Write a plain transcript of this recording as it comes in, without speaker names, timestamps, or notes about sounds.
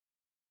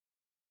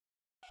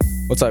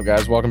What's up,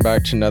 guys? Welcome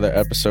back to another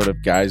episode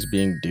of Guys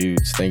Being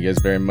Dudes. Thank you guys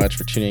very much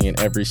for tuning in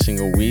every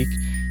single week.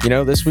 You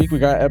know, this week we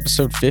got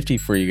episode 50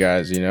 for you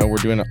guys. You know, we're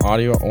doing an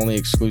audio-only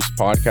exclusive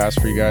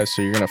podcast for you guys,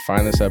 so you're going to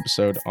find this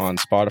episode on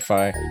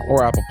Spotify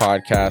or Apple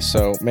Podcasts.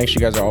 So make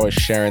sure you guys are always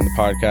sharing the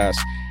podcast.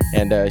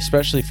 And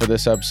especially for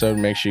this episode,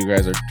 make sure you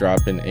guys are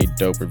dropping a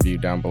dope review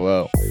down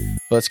below.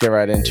 Let's get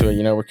right into it.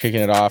 You know, we're kicking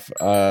it off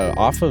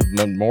of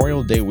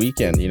Memorial Day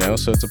weekend, you know,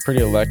 so it's a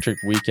pretty electric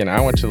weekend. I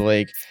went to the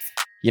lake.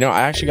 You know,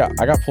 I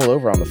got pulled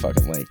over on the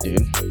fucking lake,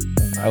 dude.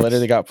 I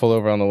literally got pulled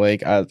over on the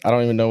lake. I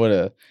don't even know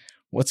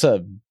what's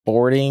a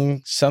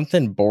boarding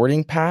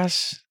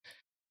pass?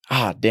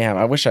 Ah, damn.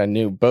 I wish I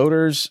knew.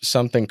 Boaters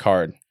something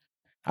card.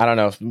 I don't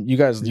know. You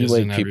guys, you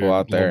lake people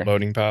out there.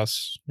 Boating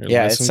pass?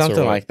 Yeah, it's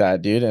something like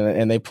that, dude.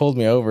 And they pulled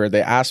me over.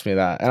 They asked me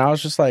that. And I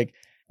was just like,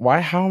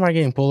 how am I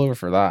getting pulled over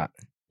for that?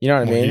 You know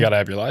what I mean? You got to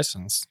have your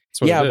license.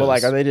 Yeah, but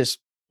like, are they just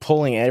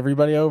pulling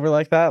everybody over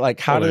like that? Like,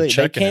 how do they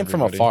came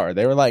from afar.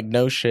 They were like,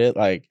 no shit,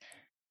 like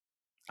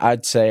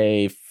I'd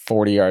say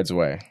 40 yards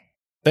away.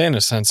 They in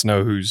a sense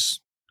know who's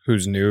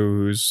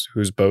new,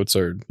 whose boats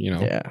are, you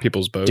know,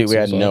 people's boats. Dude, we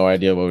had no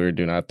idea what we were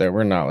doing out there.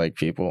 We're not like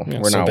people.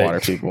 We're not water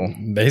people.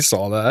 They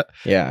saw that.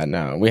 Yeah,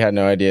 no, we had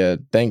no idea.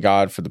 Thank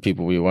God for the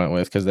people we went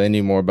with, because they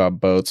knew more about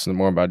boats and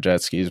more about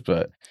jet skis.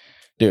 But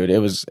dude, it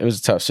was a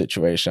tough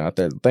situation out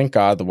there. Thank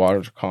God the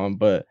waters were calm.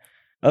 But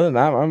other than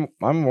that, I'm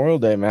Memorial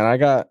Day, man. I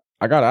got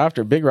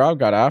after. Big Rob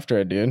got after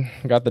it, dude.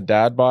 Got the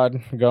dad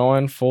bod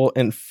going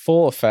in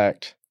full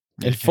effect.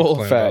 In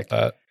full effect.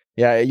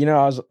 Yeah, you know,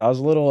 I was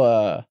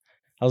a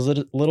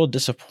little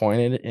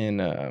disappointed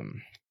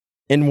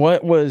in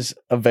what was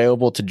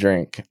available to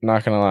drink.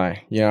 Not gonna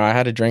lie, you know, I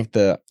had to drink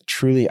the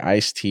Truly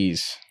iced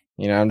teas.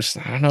 You know, I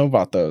don't know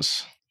about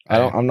those.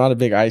 I'm not a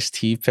big iced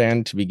tea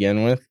fan to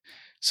begin with.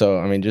 So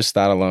I mean, just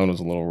that alone was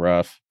a little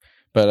rough.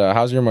 But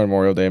how's your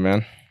Memorial Day,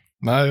 man?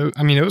 I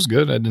mean, it was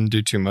good. I didn't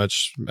do too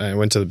much. I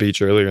went to the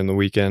beach earlier in the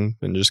weekend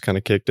and just kind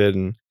of kicked it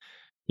and,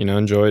 you know,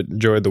 enjoyed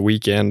the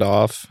weekend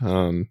off.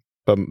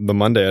 But the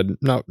Monday I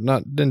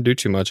didn't do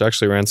too much. I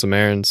actually ran some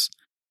errands,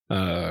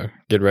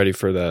 get ready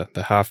for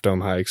the Half Dome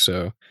hike.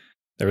 So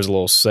there was a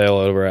little sale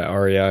over at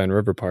REI in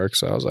River Park.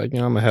 So I was like, you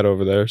know, I'm gonna head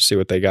over there, see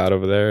what they got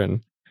over there, and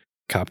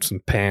copped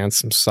some pants,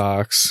 some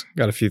socks,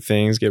 got a few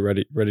things, get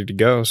ready to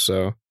go.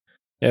 So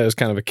yeah, it was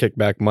kind of a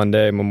kickback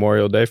Monday,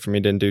 Memorial Day for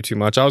me. Didn't do too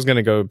much. I was going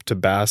to go to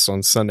Bass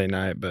on Sunday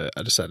night, but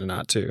I decided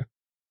not to.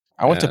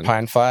 I went to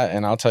Pine Flat,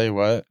 and I'll tell you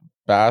what,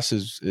 Bass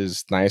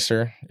is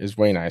nicer, is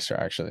way nicer,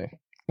 actually.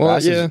 Well,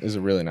 Bass yeah. is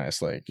a really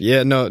nice lake.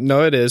 Yeah, no,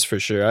 it is for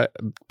sure.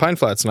 Pine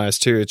Flat's nice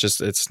too.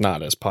 It's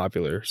not as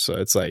popular. So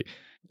it's like,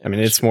 I mean,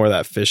 it's more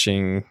that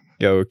fishing,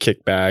 go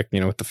kickback, you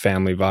know, with the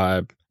family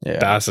vibe. Yeah.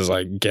 Bass is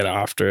like, get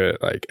after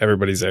it. Like,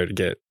 everybody's there to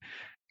get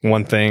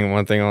one thing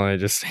only,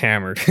 just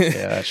hammered.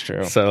 Yeah, that's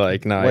true. So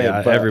like,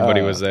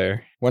 everybody was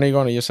there. When are you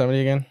going to Yosemite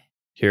again?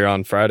 Here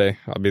on Friday.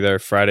 I'll be there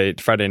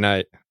Friday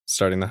night,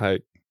 starting the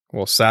hike.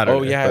 Well, Saturday.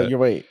 Oh yeah,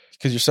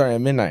 because you're starting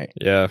at midnight.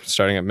 Yeah,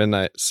 starting at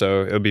midnight.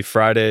 So it'll be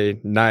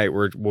Friday night.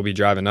 We'll be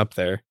driving up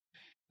there,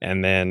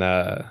 and then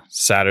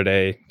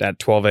Saturday at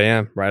 12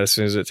 a.m. Right as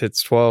soon as it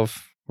hits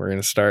 12, we're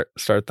gonna start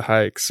the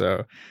hike.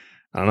 So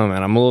I don't know,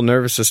 man. I'm a little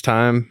nervous this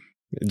time,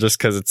 just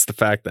because it's the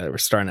fact that we're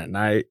starting at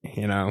night,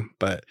 you know.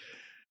 But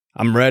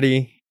I'm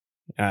ready.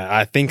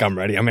 I think I'm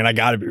ready. I mean, I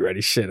got to be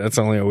ready. Shit, that's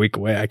only a week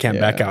away. I can't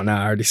back out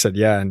now. I already said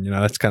yeah, and you know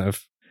that's kind of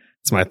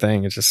it's my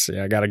thing. It's just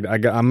I'm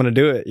gonna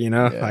do it. You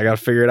know, I got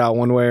to figure it out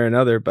one way or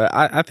another. But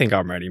I think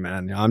I'm ready,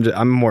 man.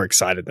 I'm more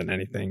excited than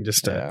anything.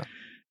 Just to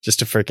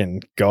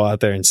freaking go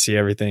out there and see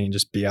everything, and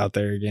just be out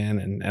there again.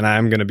 And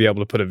I'm gonna be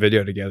able to put a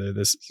video together.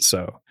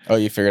 Oh,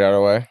 you figured out a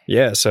way?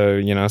 Yeah. So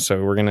you know,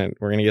 we're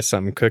gonna get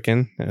something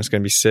cooking, and it's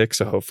gonna be sick.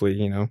 So hopefully,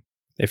 you know,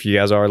 if you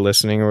guys are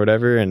listening or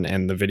whatever,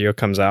 and the video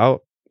comes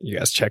out, you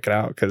guys check it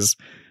out, because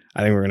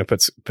I think we're going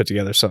to put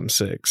together something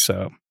sick.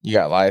 So you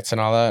got lights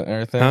and all that and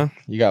everything? Huh?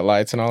 You got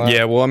lights and all that?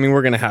 Yeah, well, I mean,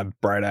 we're going to have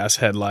bright ass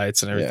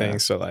headlights and everything. Yeah.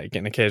 So like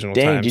in occasional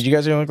times. Did you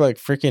guys look like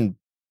freaking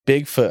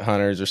Bigfoot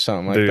hunters or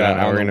something like that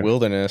out in the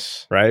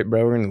wilderness? Right,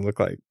 bro? We're going to look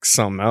like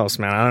something else,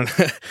 man.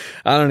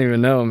 I don't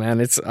even know,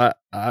 man.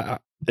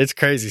 It's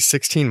crazy.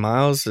 16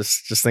 miles.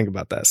 Just think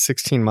about that.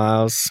 16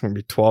 miles. It's going to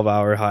be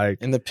 12-hour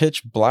hike. In the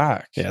pitch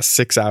black. Yeah,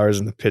 6 hours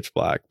in the pitch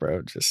black,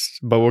 bro.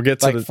 But we'll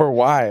get to for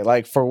why?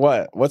 Like, for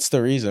what? What's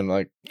the reason?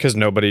 Like, because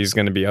nobody's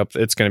going to be up.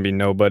 It's going to be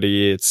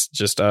nobody. It's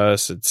just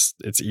us.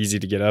 It's easy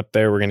to get up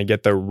there. We're going to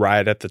get there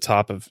right at the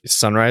top of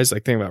sunrise.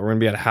 Like, think about it. We're going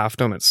to be at Half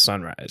Dome at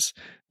sunrise.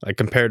 Like,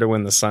 compared to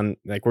when the sun,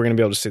 like, we're going to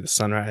be able to see the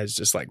sunrise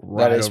just like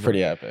right That is over.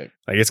 pretty epic.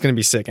 Like, it's going to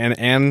be sick.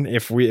 And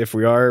if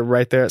we are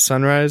right there at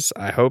sunrise,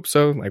 I hope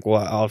so. Like,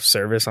 I'll have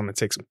service. I'm going to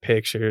take some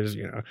pictures,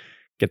 you know,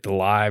 get the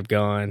live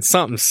going,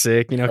 something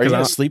sick, you know. Are you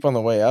going to sleep on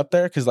the way up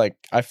there? Because, like,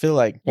 I feel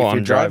like if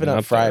you're driving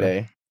up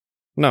Friday.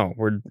 No,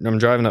 I'm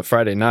driving up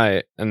Friday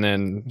night and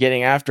then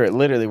getting after it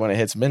literally when it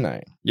hits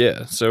midnight.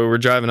 Yeah. So we're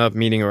driving up,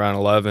 meeting around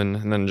 11,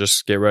 and then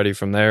just get ready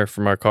from there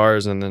from our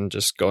cars, and then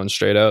just going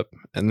straight up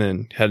and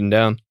then heading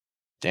down.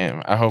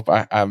 Damn, I hope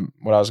I'm.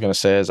 What I was gonna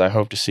say is, I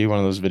hope to see one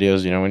of those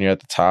videos. You know, when you're at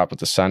the top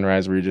with the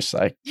sunrise, where you're just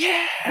like,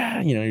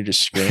 yeah, you know, you're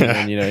just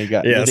screaming. You know,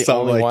 you're the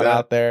only like one that.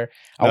 out there.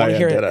 I want to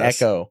hear an deadass.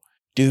 echo,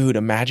 dude.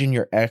 Imagine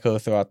your echo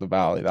throughout the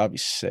valley. That'd be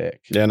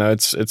sick. Yeah, no,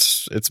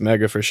 it's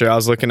mega for sure. I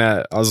was looking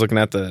at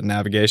the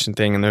navigation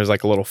thing, and there's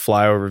like a little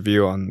flyover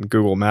view on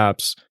Google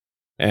Maps,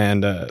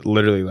 and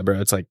literally,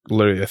 bro, it's like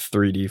literally a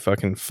 3D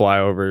fucking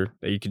flyover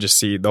that you could just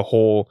see the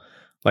whole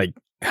like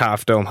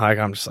Half Dome hike.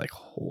 I'm just like,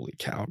 holy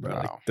cow, bro,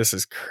 Wow. like, this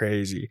is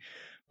crazy.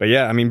 But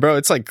yeah, I mean, bro,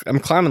 it's like I'm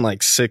climbing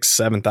like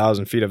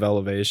 6,000-7,000 feet of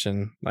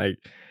elevation. Like,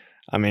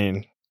 I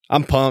mean,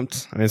 I'm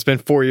pumped. I mean, it's been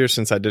 4 years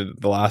since I did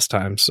it the last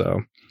time,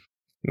 so.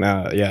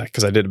 Yeah,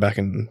 because I did it back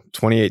in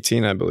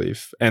 2018, I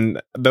believe.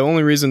 And the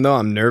only reason though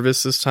I'm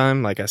nervous this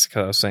time, like I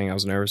was saying, I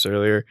was nervous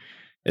earlier,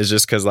 is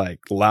just because like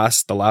the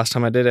last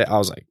time I did it, I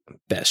was like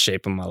best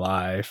shape of my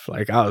life.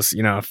 Like I was,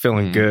 you know,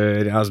 feeling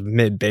good. I was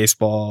mid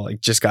baseball, like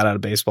just got out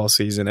of baseball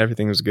season.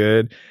 Everything was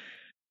good.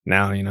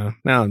 Now, you know,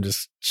 I'm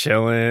just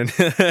chilling.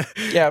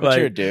 Yeah, but like,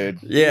 you're a dude.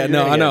 Yeah,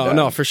 You're I know,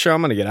 done. for sure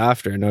I'm gonna get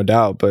after it, no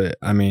doubt. But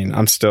I mean,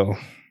 I'm still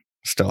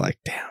like,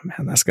 damn,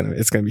 man, it's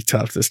gonna be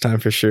tough this time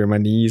for sure. My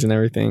knees and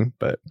everything.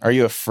 But Are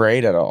you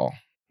afraid at all?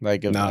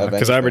 Like, no,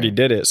 because I already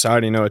did it, so I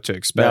already know what to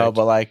expect. No,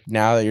 but like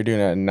now that you're doing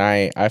it at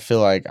night, I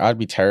feel like I'd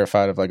be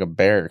terrified of like a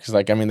bear. Because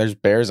like, I mean, there's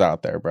bears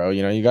out there, bro.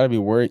 You know, you got to be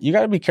worried. You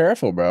got to be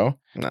careful, bro.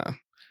 No,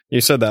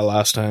 you said that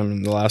last time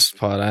in the last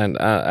pod.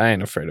 I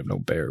ain't afraid of no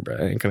bear, bro.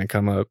 I ain't gonna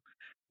come up.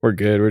 We're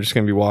good. We're just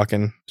gonna be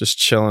walking, just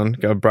chilling.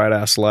 Got a bright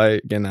ass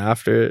light, getting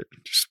after it,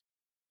 just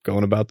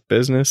going about the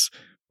business.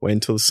 Wait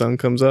until the sun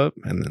comes up,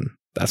 and then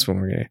that's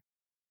when we're gonna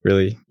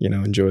really, you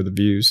know, enjoy the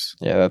views.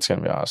 Yeah, that's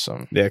gonna be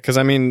awesome. Yeah, because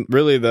I mean,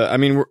 really,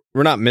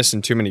 we're not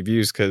missing too many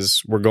views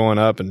because we're going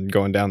up and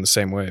going down the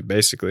same way,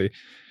 basically.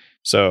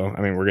 So,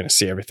 I mean, we're gonna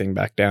see everything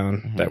back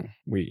down that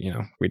we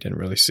didn't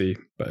really see.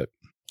 But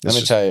let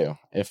me tell you,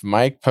 if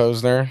Mike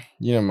Posner,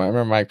 you know,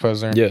 remember Mike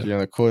Posner? Yeah, you know,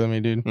 the cooler than me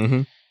dude.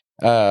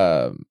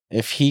 Mm-hmm.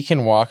 If he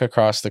can walk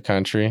across the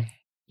country,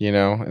 you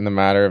know, in the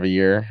matter of a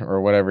year or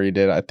whatever he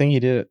did, I think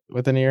he did it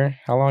within a year.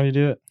 How long did he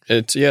do it?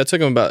 It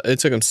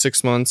took him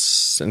 6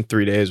 months and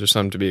 3 days or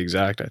something to be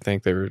exact. I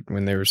think they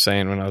were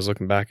saying when I was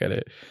looking back at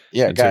it.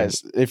 Yeah,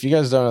 guys, if you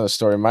guys don't know the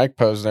story, Mike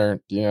Posner,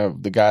 you know,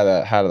 the guy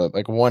that had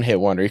like a one-hit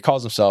wonder. He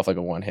calls himself like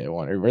a one-hit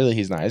wonder. Really,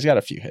 he's not. He's got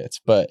a few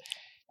hits, but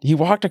he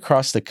walked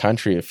across the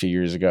country a few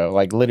years ago,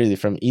 like literally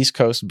from East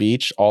Coast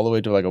beach all the way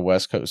to like a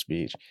West Coast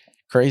beach.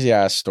 Crazy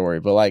ass story.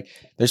 But like,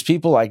 there's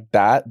people like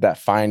that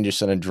find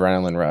just an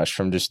adrenaline rush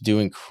from just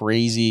doing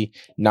crazy,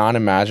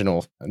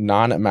 non-imaginable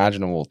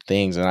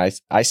things. And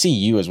I see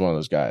you as one of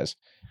those guys.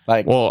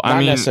 Like, well,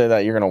 not necessarily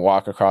that you're gonna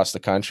walk across the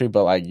country,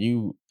 but like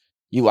you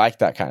like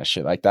that kind of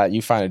shit, like that.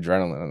 You find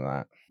adrenaline in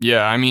that.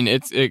 Yeah, I mean,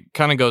 it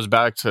kind of goes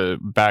back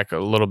a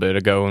little bit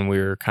ago when we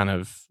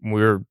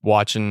were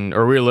watching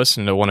or we were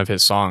listening to one of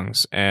his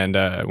songs, and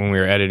when we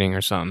were editing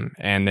or something,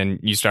 and then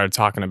you started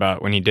talking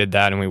about when he did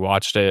that, and we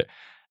watched it,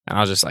 and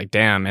I was just like,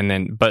 damn. And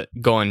then, but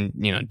going,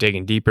 you know,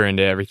 digging deeper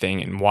into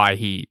everything and why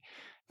he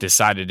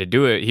decided to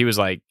do it, he was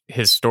like,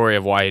 his story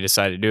of why he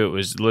decided to do it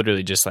was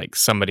literally just like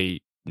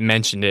somebody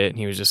mentioned it, and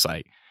he was just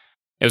like,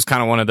 it was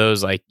kind of one of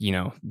those, like, you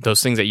know,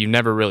 those things that you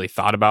never really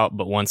thought about,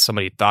 but once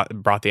somebody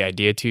brought the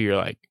idea to you, you're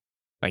like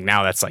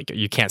now that's like,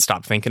 you can't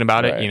stop thinking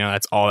about it. You know,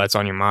 that's all that's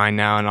on your mind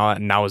now and all that.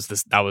 And that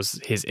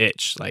was his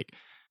itch. Like,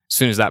 as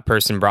soon as that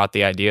person brought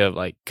the idea of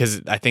like,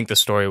 cause I think the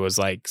story was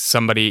like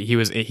somebody, he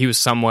was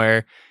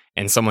somewhere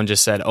and someone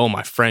just said, oh,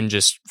 my friend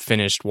just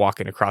finished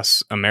walking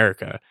across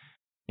America.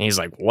 And he's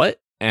like,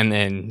 what? And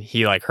then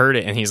he like heard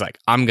it and he's like,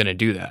 I'm going to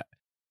do that.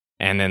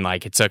 And then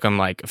like it took him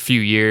like a few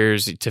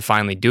years to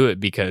finally do it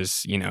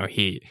because, you know,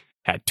 he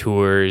had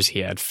tours, he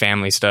had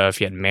family stuff,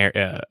 he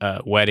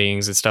had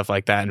weddings and stuff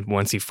like that. And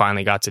once he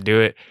finally got to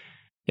do it,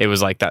 it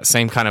was like that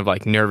same kind of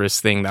like nervous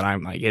thing that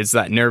I'm like, it's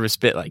that nervous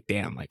bit like,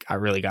 damn, like I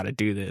really got to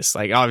do this.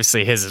 Like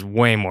obviously his is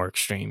way more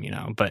extreme, you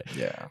know, but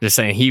yeah, just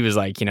saying he was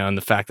like, you know, and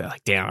the fact that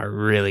like, damn, I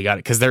really got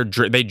it. Cause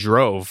they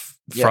drove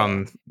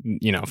from,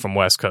 you know, from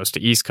West Coast to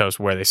East Coast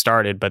where they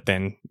started, but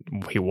then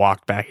he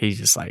walked back. He's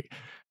just like,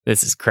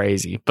 this is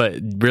crazy. But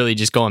really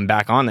just going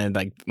back on it,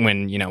 like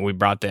when, you know, we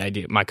brought the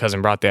idea, my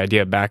cousin brought the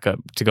idea back up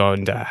to go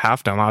into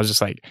Half Dome, I was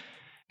just like,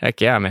 heck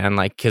yeah, man.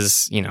 Like,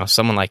 cause you know,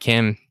 someone like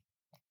him,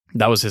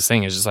 that was his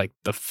thing. Is just like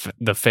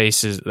the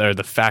faces or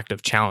the fact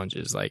of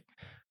challenges, like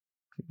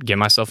give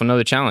myself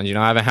another challenge. You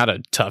know, I haven't had a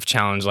tough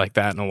challenge like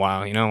that in a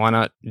while, you know, why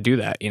not do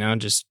that? You know,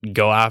 just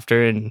go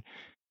after it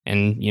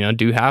and you know,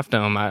 do Half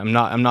Dome. I'm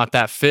not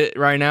that fit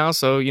right now,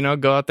 so you know,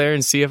 go out there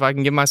and see if I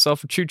can give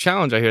myself a true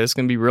challenge. I hear it's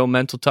gonna be real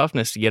mental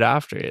toughness to get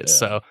after it. Yeah.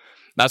 So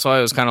that's why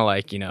it was kind of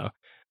like, you know,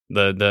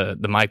 the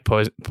Mike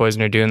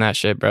Posner doing that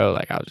shit, bro.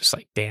 Like I was just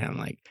like, damn,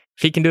 like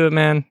if he can do it,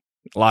 man,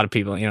 a lot of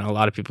people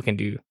can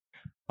do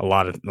a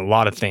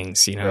lot of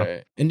things, you know.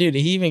 Right. And dude,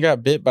 he even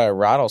got bit by a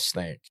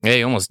rattlesnake. Yeah,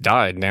 he almost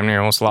died. Damn near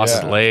almost lost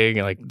his leg.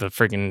 Like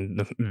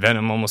the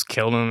venom almost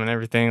killed him and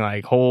everything.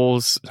 Like whole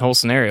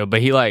scenario.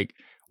 But he like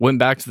went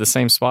back to the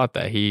same spot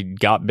that he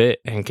got bit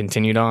and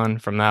continued on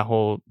from that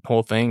whole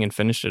thing and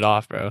finished it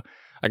off, bro.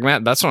 Like,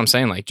 man, that's what I'm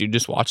saying. Like, dude,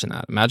 just watching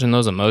that, imagine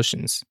those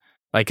emotions.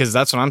 Like, because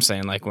that's what I'm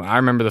saying. Like, when I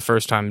remember the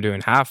first time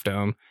doing Half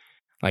Dome,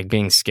 like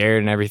being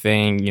scared and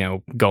everything, you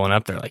know, going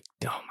up there, like,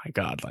 oh my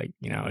God, like,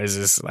 you know, is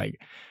this going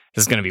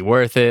to be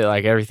worth it?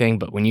 Like everything.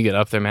 But when you get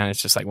up there, man,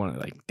 it's just like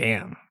like,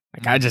 damn,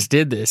 like I just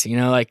did this, you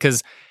know, like,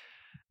 cause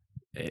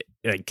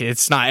like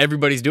it's not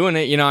everybody's doing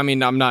it, you know. I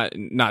mean, I'm not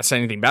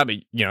saying anything bad, but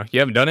you know, you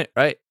haven't done it,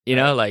 right? You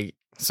know, like,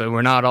 so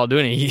we're not all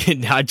doing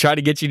it. I try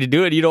to get you to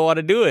do it. You don't want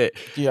to do it.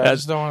 Yeah, I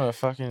just don't want to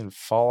fucking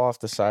fall off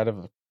the side of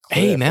a cliff.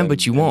 Hey, man,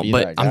 but you won't.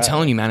 But I'm guy.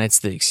 telling you, man, it's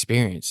the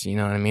experience. You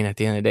know what I mean? At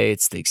the end of the day,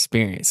 it's the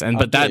experience. And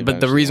but the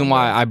eventually reason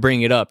why one day. I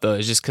bring it up though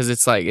is just because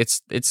it's like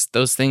it's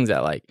those things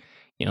that, like,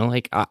 you know,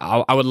 like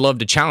I would love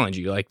to challenge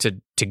you, like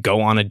to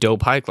go on a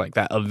dope hike like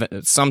that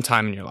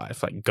sometime in your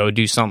life. Like, go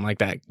do something like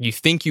that. You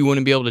think you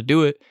wouldn't be able to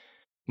do it?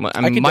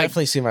 I can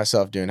definitely see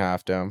myself doing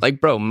Half Dome.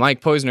 Like, bro,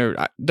 Mike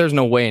Posner, there's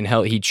no way in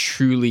hell he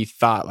truly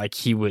thought like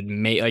he would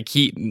make, like,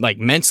 he like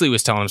mentally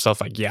was telling himself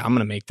like, yeah, I'm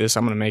gonna make this,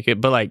 I'm gonna make it.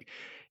 But like,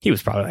 he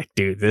was probably like,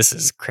 dude, this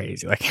is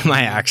crazy. Like, am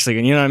I actually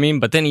gonna, you know what I mean?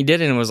 But then he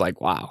did it and was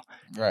like, wow.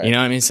 Right. You know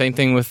what I mean? Same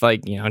thing with,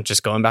 like, you know,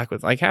 just going back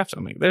with like Half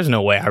Dome. Like, there's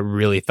no way I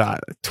really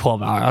thought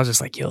 12 hours. I was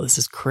just like, yo, this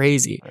is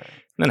crazy. Right.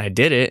 And then I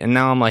did it, and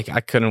now I'm like, I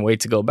couldn't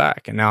wait to go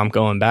back. And now I'm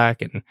going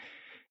back, and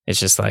it's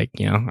just like,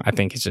 you know, I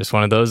think it's just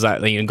one of those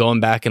that, you know,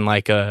 going back in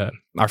like our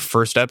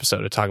first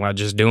episode of talking about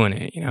just doing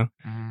it, you know,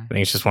 I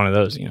think it's just one of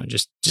those, you know,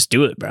 just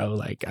do it, bro.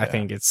 Like, I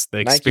think it's the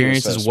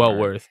experience is well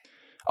worth.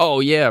 Oh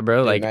yeah, bro.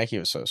 Dude, like, Nike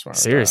was so smart.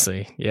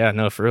 Seriously. Yeah,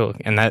 no, for real.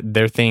 And that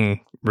their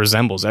thing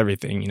resembles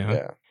everything, you know.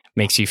 Yeah.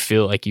 Makes you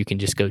feel like you can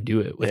just go do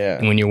it with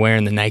Yeah. when you're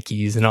wearing the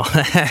Nikes and all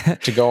that.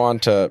 To go on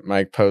to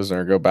Mike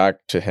Posner, go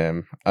back to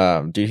him.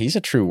 Dude, he's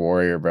a true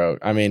warrior, bro.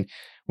 I mean,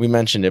 we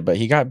mentioned it, but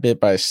he got bit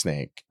by a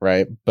snake,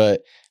 right?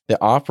 But the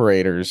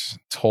operators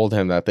told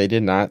him that they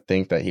did not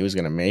think that he was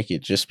going to make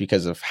it just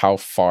because of how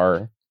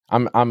far.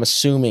 I'm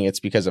assuming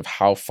it's because of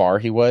how far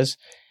he was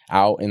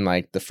out in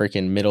like the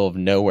freaking middle of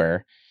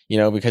nowhere, you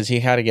know, because he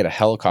had to get a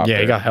helicopter.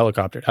 Yeah, he got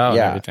helicoptered out and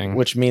everything.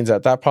 Which means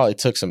that probably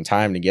took some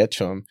time to get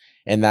to him.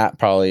 And that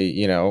probably,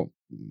 you know,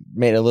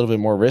 made it a little bit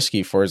more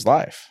risky for his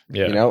life.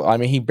 Yeah. You know, I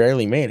mean, he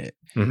barely made it.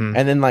 Mm-hmm.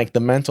 And then like the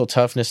mental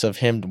toughness of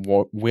him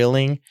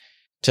willing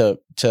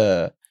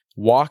to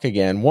walk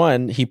again.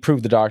 One, he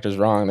proved the doctors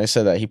wrong. They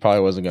said that he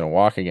probably wasn't going to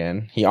walk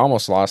again. He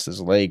almost lost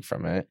his leg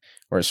from it,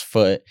 or his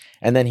foot.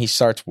 And then he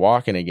starts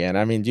walking again.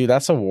 I mean, dude,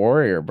 that's a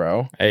warrior,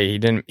 bro. Hey, he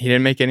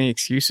didn't make any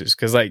excuses,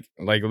 because like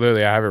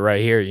literally I have it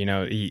right here. You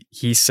know,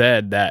 he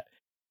said that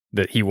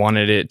he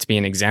wanted it to be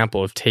an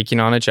example of taking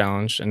on a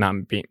challenge and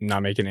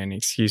not making any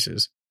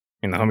excuses.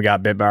 You know, homie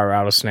got bit by a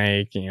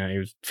rattlesnake. You know, he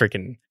was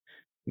freaking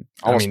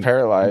almost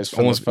paralyzed.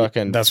 Almost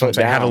fucking. That's what I'm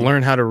saying. Had to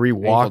learn how to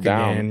rewalk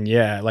down. again.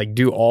 Yeah, like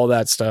do all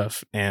that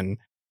stuff, and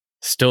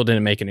still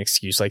didn't make an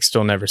excuse. Like,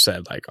 still never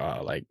said like,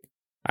 oh, like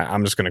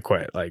I'm just gonna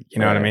quit. Like, you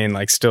know what I mean?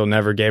 Like, still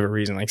never gave a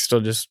reason. Like,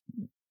 still just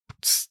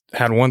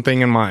had one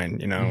thing in mind.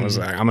 You know, was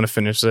like, I'm gonna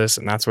finish this,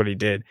 and that's what he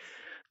did.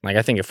 Like,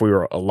 I think if we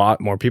were a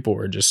lot more people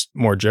were just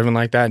more driven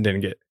like that and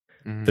didn't get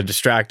the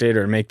distracted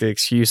or make the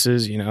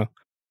excuses, you know,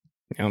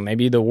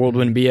 maybe the world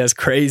wouldn't be as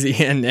crazy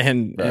and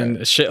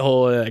a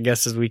shithole, I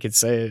guess, as we could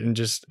say it. And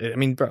just, I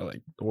mean, bro,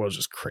 like, the world's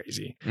just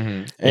crazy.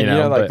 And you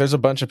know, like, there's a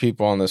bunch of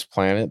people on this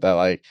planet that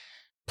like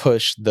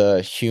push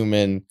the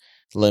human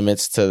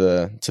limits to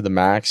the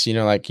max. You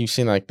know, like, you've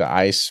seen like the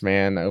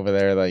Iceman over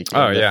there, like,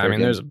 oh yeah, I mean,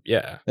 there's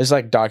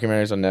like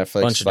documentaries on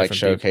Netflix like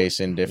showcasing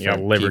people.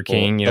 different Liver people.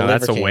 King, you know,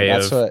 that's a way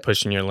of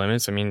pushing your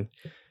limits. I mean,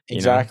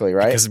 exactly,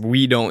 right? Because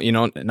we don't, you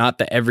know, not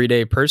the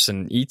everyday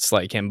person eats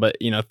like him, but,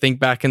 you know, think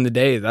back in the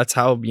day, that's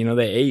how, you know,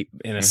 they ate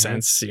in a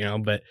sense, you know.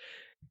 But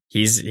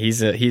he's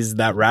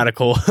that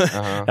radical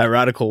that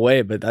radical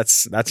way, but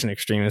that's an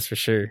extremist for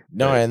sure.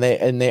 No,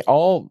 but, and they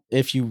all,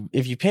 if you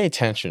pay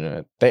attention to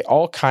it, they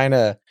all kind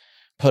of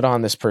put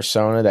on this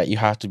persona that you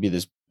have to be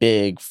this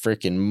big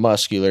freaking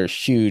muscular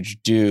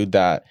huge dude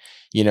that,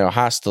 you know,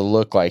 has to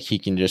look like he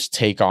can just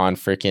take on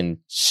freaking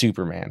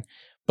Superman.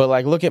 But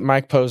like, look at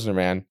Mike Posner,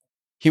 man.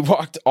 He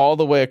walked all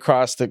the way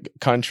across the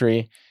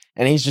country,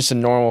 and he's just a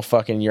normal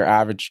fucking your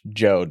average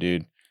Joe,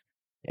 dude.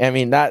 I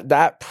mean,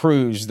 that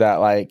proves that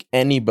like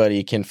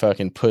anybody can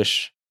fucking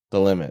push the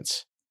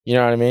limits. You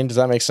know what I mean? Does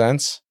that make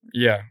sense?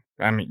 Yeah.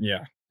 I mean,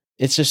 yeah.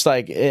 It's just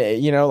like,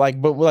 you know,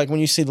 like, but like when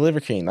you see the Liver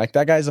King, like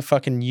that guy's a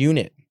fucking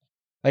unit.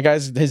 That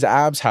guy's, his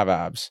abs have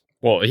abs.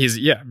 Well,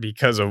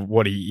 because of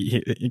what he's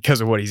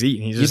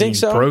eating. He's just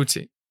eating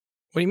protein.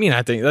 What do you mean?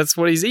 I think that's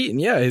what he's eating.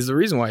 Yeah, he's the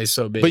reason why he's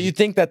so big. But you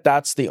think that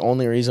that's the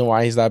only reason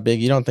why he's that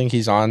big? You don't think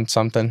he's on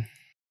something?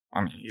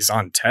 I mean, he's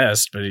on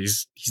test, but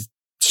he's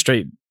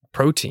straight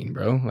protein,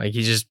 bro. Like,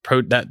 he's just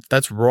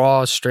that's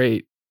raw,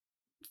 straight,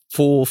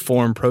 full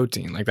form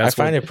protein. Like, that's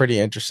I find it pretty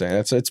interesting.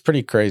 It's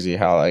pretty crazy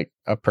how like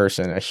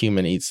a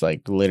human eats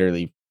like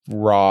literally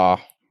raw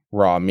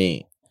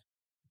meat.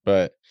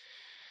 But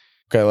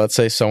okay, let's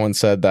say someone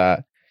said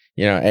that,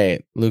 you know,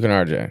 hey, Luke and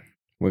RJ,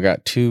 we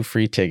got 2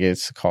 free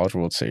tickets to College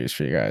World Series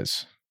for you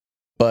guys,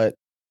 but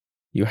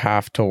you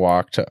have to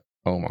walk to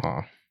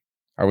Omaha.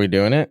 Are we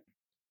doing it?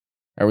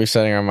 Are we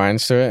setting our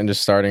minds to it and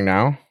just starting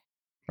now?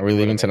 Are we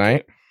leaving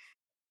tonight?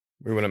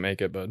 We wouldn't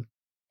make it, bud.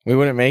 We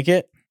wouldn't make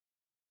it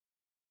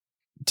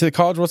to the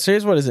College World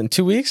Series. What is it, in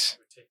 2 weeks?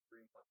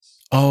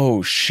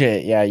 Oh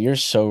shit! Yeah, you're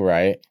so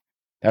right.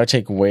 That would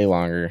take way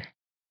longer.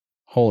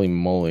 Holy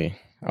moly!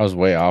 I was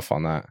way off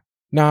on that.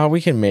 Nah,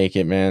 we can make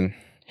it, man.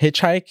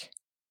 Hitchhike?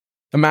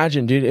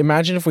 Imagine, dude.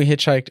 Imagine if we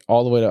hitchhiked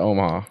all the way to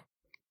Omaha.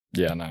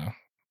 Yeah, no.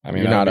 I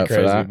mean, You're not up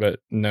for that?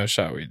 but no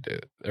shot we'd do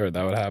it, or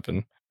that would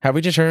happen. Have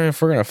we determined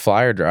if we're gonna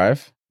fly or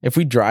drive? If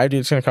we drive,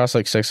 dude, it's gonna cost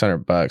like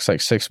 $600. Like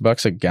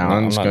 $6 a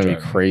gallon. It's gonna be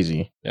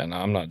crazy. Yeah, no,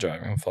 I'm not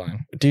driving. I'm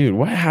flying. Dude,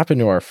 what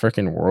happened to our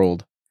freaking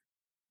world?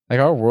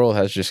 Like, our world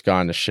has just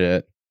gone to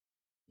shit.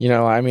 You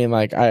know, I mean,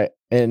 like, I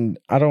don't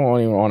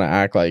even want to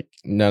act like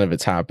none of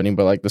it's happening,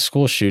 but like the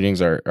school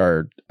shootings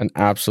are an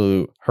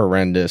absolute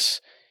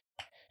horrendous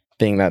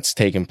thing that's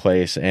taken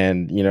place.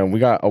 And, you know, we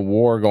got a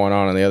war going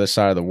on the other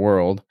side of the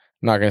world.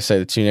 I'm not going to say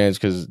the two names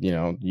because, you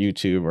know,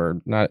 YouTube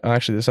or not.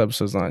 Actually, this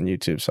episode's not on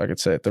YouTube, so I could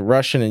say it. The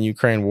Russian and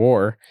Ukraine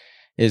war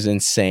is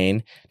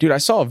insane. Dude, I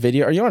saw a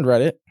video. Are you on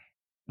Reddit?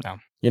 No.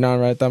 You're not on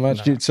Reddit that much?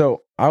 No. Dude,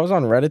 so I was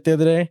on Reddit the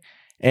other day,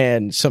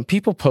 and some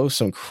people post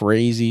some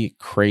crazy,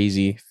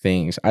 crazy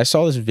things. I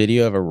saw this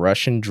video of a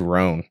Russian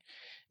drone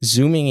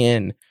zooming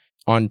in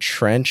on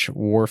trench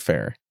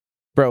warfare.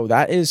 Bro,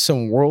 that is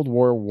some World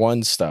War I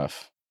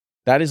stuff.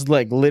 That is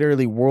like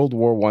literally World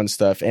War I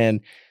stuff.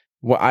 And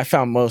what I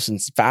found most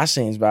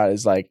fascinating about it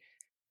is like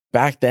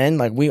back then,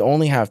 like we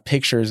only have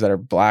pictures that are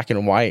black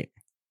and white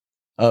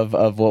of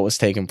what was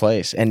taking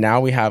place. And now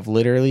we have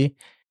literally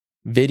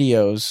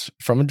videos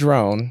from a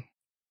drone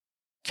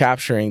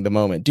capturing the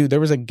moment. Dude, there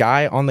was a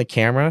guy on the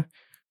camera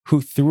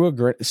who threw a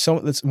grenade.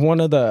 That's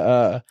one of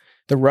the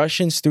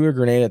Russians threw a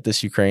grenade at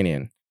this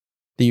Ukrainian.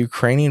 The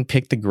Ukrainian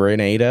picked the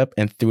grenade up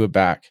and threw it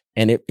back.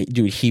 And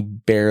dude, he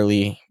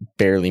barely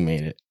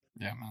made it.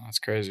 Yeah, man, that's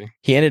crazy.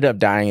 He ended up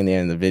dying in the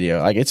end of the video.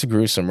 Like, it's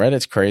gruesome.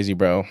 Reddit's crazy,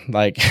 bro.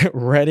 Like,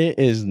 Reddit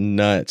is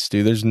nuts,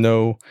 dude. There's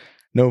no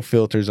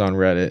filters on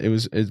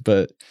Reddit.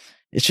 But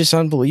it's just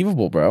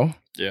unbelievable, bro.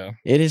 Yeah.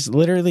 It is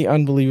literally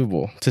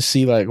unbelievable to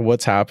see like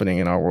what's happening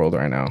in our world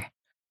right now.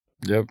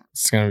 Yep.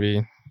 It's going to be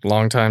a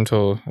long time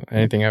till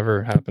anything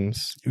ever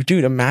happens.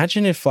 Dude,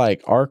 imagine if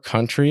like our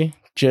country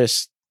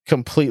just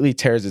completely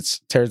tears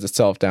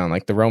itself down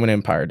like the Roman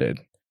Empire did.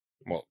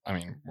 Well, I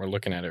mean, we're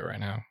looking at it right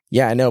now.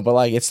 Yeah, I know, but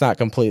like it's not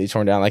completely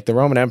torn down. Like the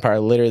Roman Empire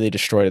literally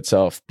destroyed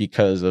itself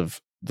because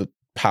of the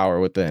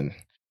power within.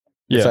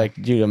 Yeah. It's like,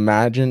 dude,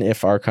 imagine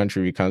if our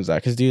country becomes that.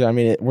 Because, dude, I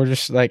mean, we're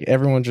just like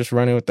everyone's just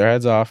running with their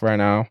heads off right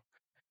now,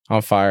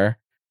 on fire.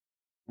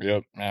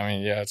 Yep. I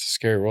mean, yeah, it's a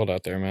scary world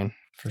out there, man.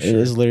 For sure. It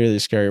is literally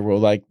a scary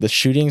world. Like the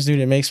shootings, dude,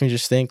 it makes me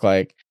just think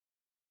like,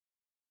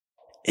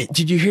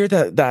 did you hear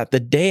that the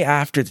day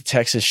after the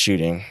Texas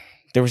shooting,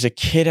 there was a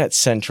kids at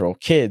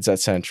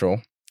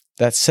Central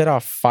that set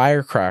off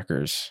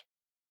firecrackers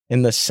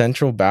in the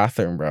Central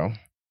bathroom, bro,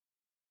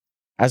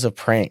 as a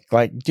prank.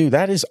 Like, dude,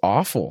 that is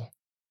awful.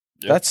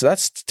 Yep.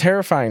 That's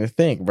terrifying to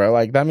think, bro.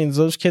 Like, that means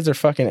those kids are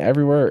fucking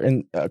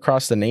everywhere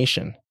across the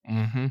nation.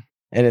 Mm-hmm.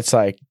 And it's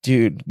like,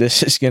 dude,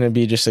 this is going to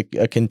be just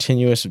a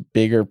continuous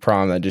bigger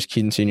problem that just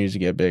continues to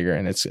get bigger.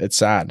 And it's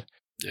sad.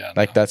 Yeah.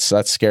 Like, that's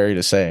scary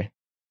to say.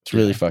 It's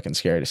really fucking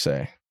scary to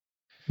say.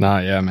 Nah,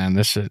 yeah, man.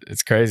 This shit,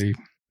 it's crazy.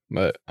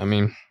 But, I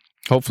mean,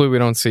 hopefully we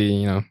don't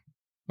see,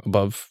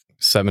 above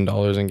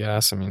 $7 in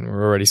gas. I mean,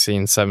 we're already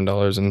seeing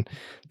 $7 in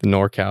the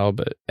NorCal.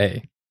 But,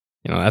 hey,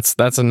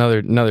 that's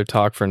another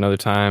talk for another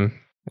time.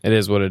 It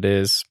is what it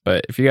is.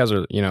 But if you guys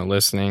are,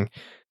 listening,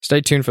 stay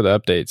tuned for the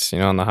updates,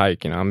 on the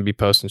hike. I'm gonna be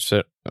posting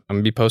shit. I'm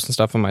gonna be posting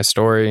stuff on my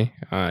story.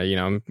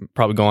 I'm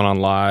probably going on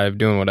live,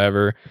 doing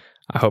whatever.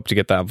 I hope to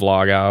get that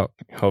vlog out.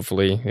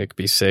 Hopefully it could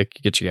be sick.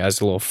 Get you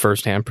guys a little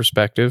firsthand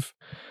perspective.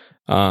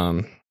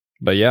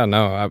 But yeah,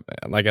 no,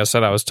 like I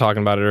said, I was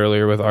talking about it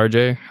earlier with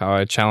RJ, how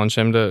I challenged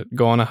him to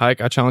go on a hike.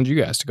 I challenge you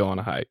guys to go on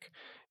a hike.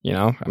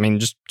 I mean,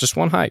 just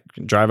one hike,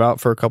 drive out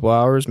for a couple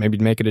hours, maybe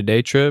make it a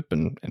day trip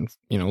and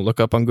look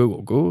up on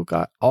Google. Google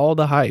got all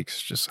the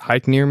hikes. Just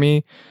hike near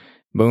me.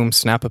 Boom,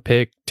 snap a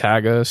pic,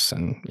 tag us,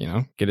 and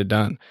get it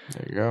done.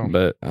 There you go.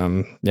 But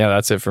yeah,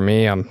 that's it for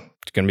me. I'm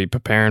going to be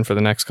preparing for the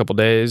next couple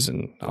days,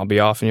 and I'll be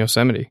off in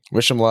Yosemite.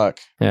 Wish him luck.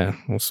 Yeah,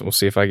 we'll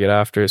see if I get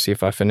after it, see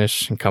if I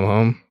finish and come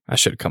home. I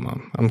should come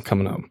home. I'm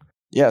coming home.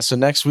 Yeah, so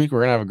next week we're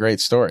going to have a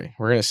great story.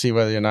 We're going to see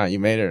whether or not you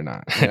made it or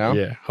not.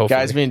 Yeah, hopefully.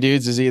 Guys Being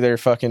Dudes is either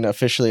fucking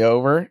officially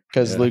over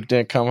because Luke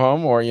didn't come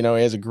home, or, he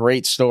has a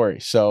great story.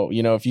 So,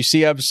 if you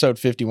see episode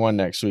 51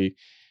 next week,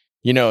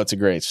 it's a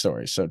great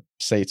story. So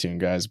stay tuned,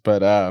 guys.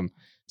 But is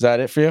that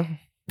it for you?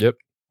 Yep.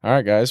 All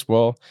right, guys.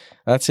 Well,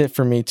 that's it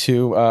for me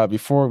too.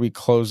 Before I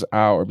close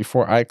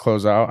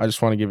out, I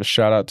just want to give a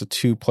shout out to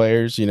two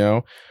players.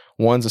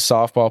 One's a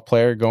softball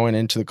player going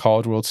into the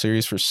College World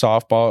Series for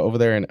softball over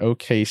there in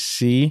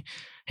OKC.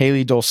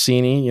 Haley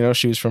Dolcini,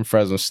 she was from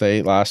Fresno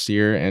State last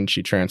year and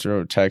she transferred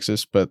over to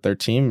Texas. But their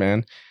team,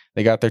 man,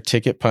 they got their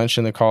ticket punched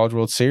in the College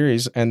World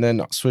Series. And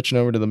then switching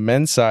over to the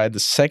men's side, the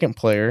second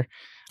player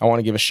I want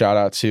to give a shout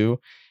out to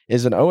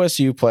is an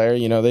OSU player.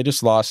 You know, they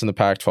just lost in the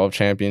Pac-12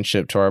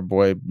 championship to our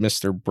boy,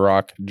 Mr.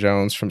 Brock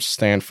Jones from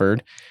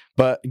Stanford.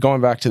 But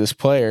going back to this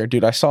player,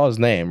 dude, I saw his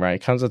name, right?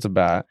 It comes at the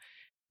bat,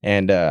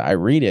 and I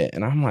read it,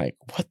 and I'm like,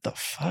 what the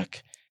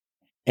fuck?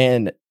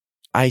 And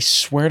I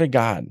swear to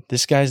God,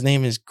 this guy's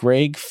name is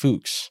Greg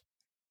Fuchs,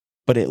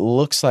 but it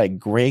looks like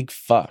Greg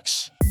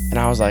Fucks. And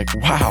I was like,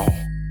 wow,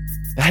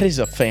 that is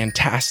a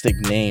fantastic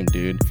name,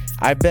 dude.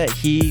 I bet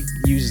he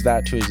uses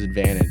that to his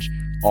advantage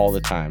all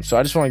the time. So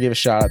I just want to give a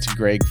shout out to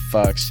Greg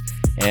Fucks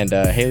and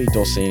Haley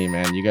Dulcini,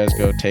 man. You guys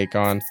go take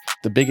on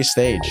the biggest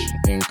stage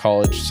in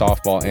college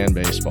softball and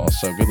baseball.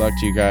 So good luck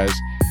to you guys.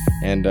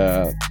 And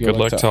good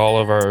luck to all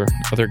of our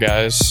other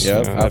guys. Yep,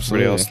 everybody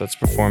absolutely. else that's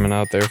performing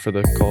out there for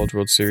the College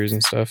World Series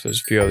and stuff. There's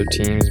a few other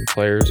teams and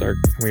players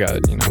we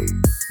got,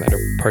 that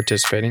are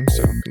participating.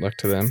 So good luck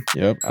to them.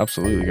 Yep,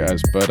 absolutely,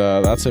 guys. But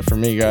that's it for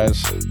me,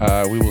 guys.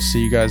 We will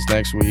see you guys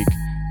next week.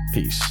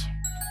 Peace.